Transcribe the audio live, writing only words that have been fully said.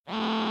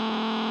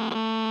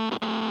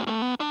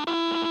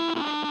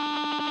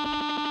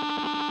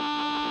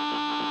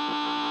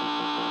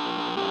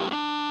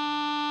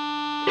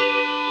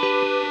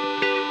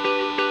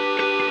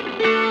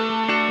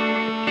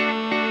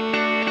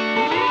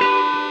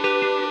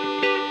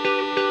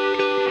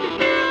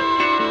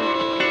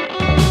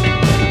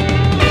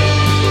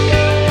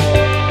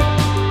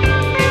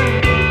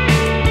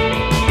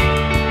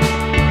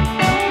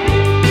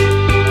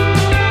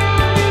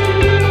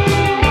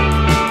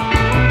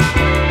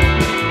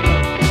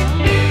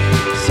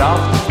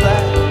soft as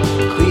black,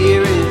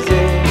 clear as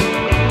air.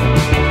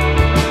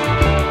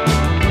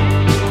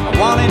 I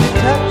wanted to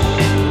touch,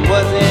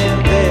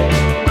 wasn't there.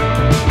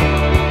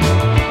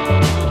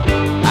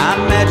 I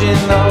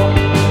imagined all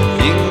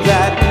things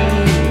I do.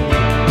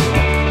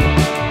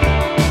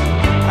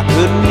 I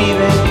couldn't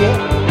even get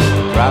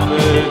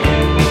proper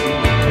view.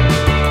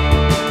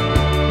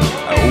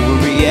 I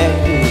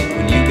overreacted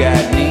when you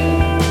got near.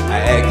 I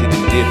acted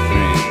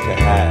indifferent to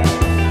hide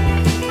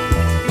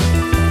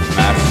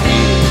my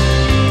fear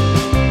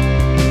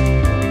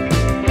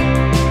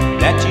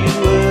that you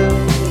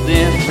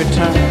wouldn't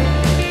return.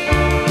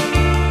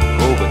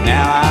 Oh, but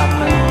now I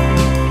know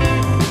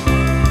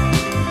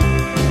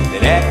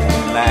that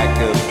acting like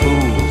a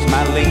fool's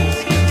my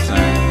least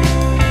concern.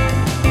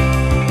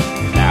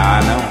 Now I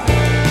know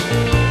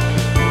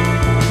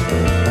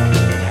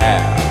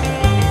how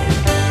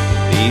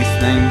these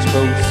things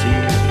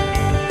proceed.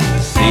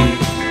 See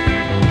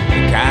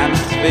the kind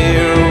of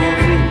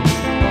sparrows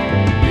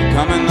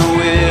becoming the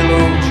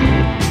willow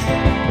tree,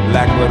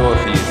 like what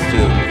Orpheus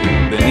took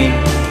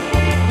beneath.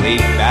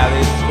 Played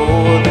ballads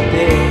for the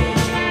dead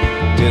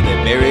till they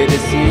buried a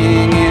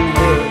singing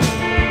head,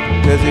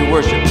 'cause he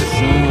worshipped the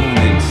sun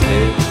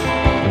instead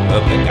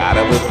of the god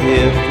of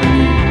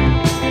Epiphany.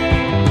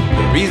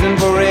 The reason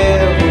for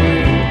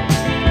revelry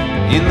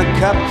in the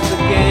cups of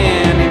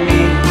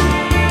Ganymede,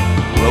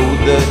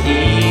 rode the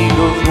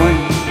eagle's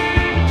wing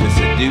to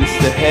seduce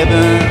the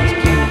heavens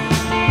king.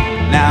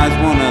 Now it's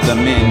one of the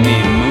many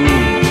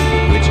moons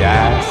which I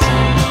see.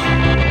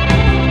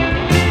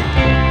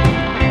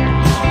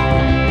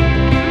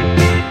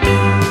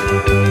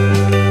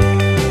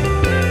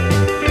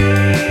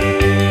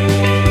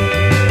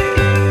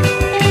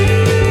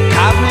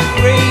 Cosmic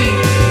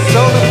rays,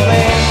 solar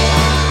flare,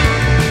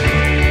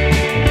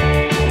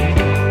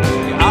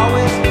 you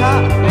always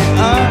caught me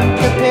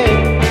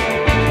unprepared.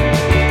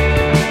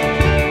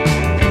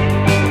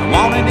 I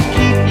wanted to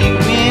keep you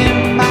in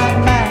my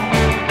mind.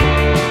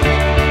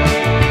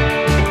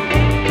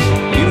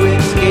 You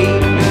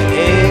escaped me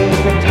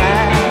every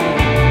time.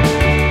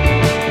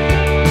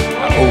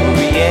 I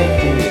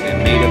overreacted and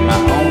made it my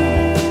own,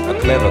 a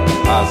clever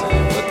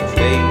composite, but the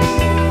face,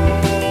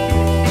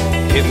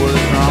 it was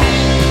wrong.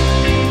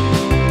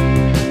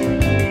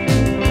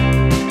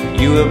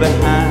 You were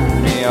behind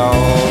me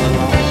all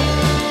along,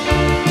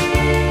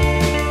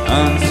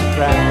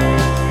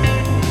 unsurprised,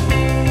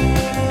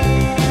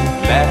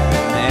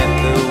 laughing at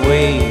the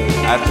way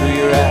I threw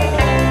your eyes.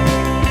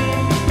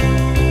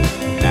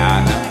 Now I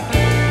know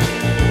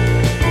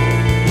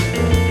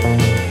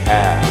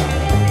how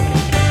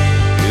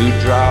to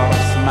draw a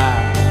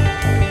smile,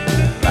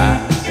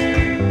 lines,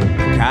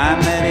 the kind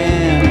that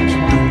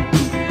intertwine,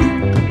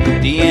 the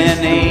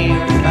DNA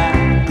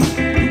refined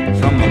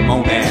from the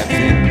monads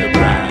in the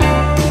brine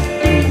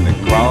that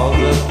crawls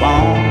up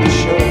on the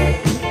shore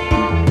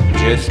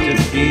just to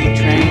be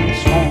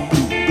transformed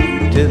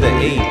to the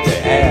ether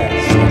as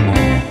some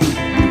more.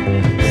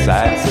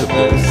 Sights of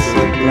the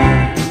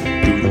sublime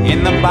in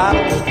the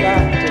bottle of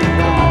Dr.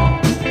 Brown,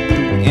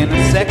 in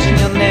a section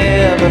you'll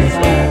never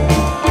find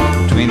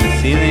between the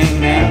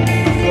ceiling and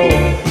the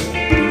floor,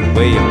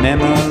 where your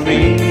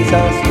memories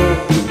are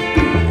stored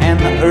and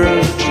the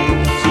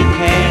urges you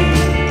can't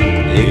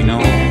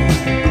ignore.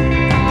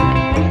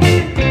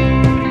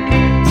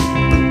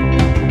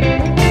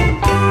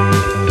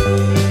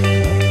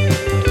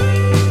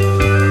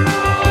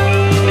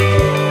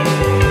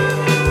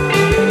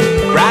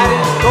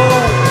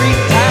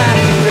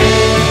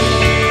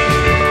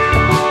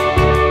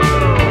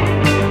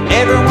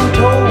 Everyone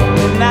told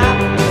me not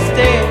to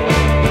stare.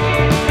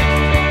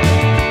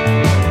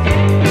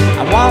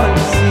 I wanted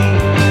to see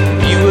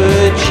if you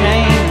would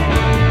change.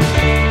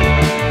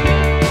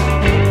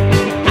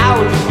 I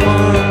was the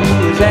one who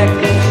was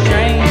acting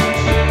strange.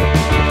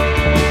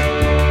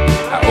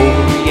 I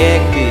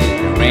overreacted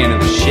and ran to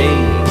the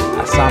shade.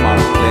 I saw my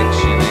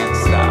reflection and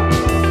stopped,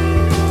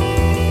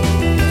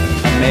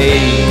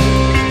 amazed.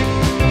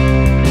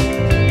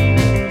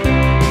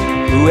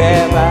 Who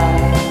have I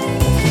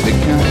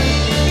become?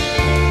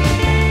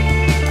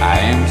 I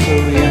am so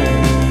young,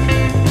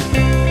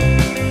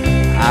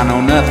 I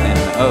know nothing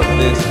of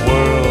this world.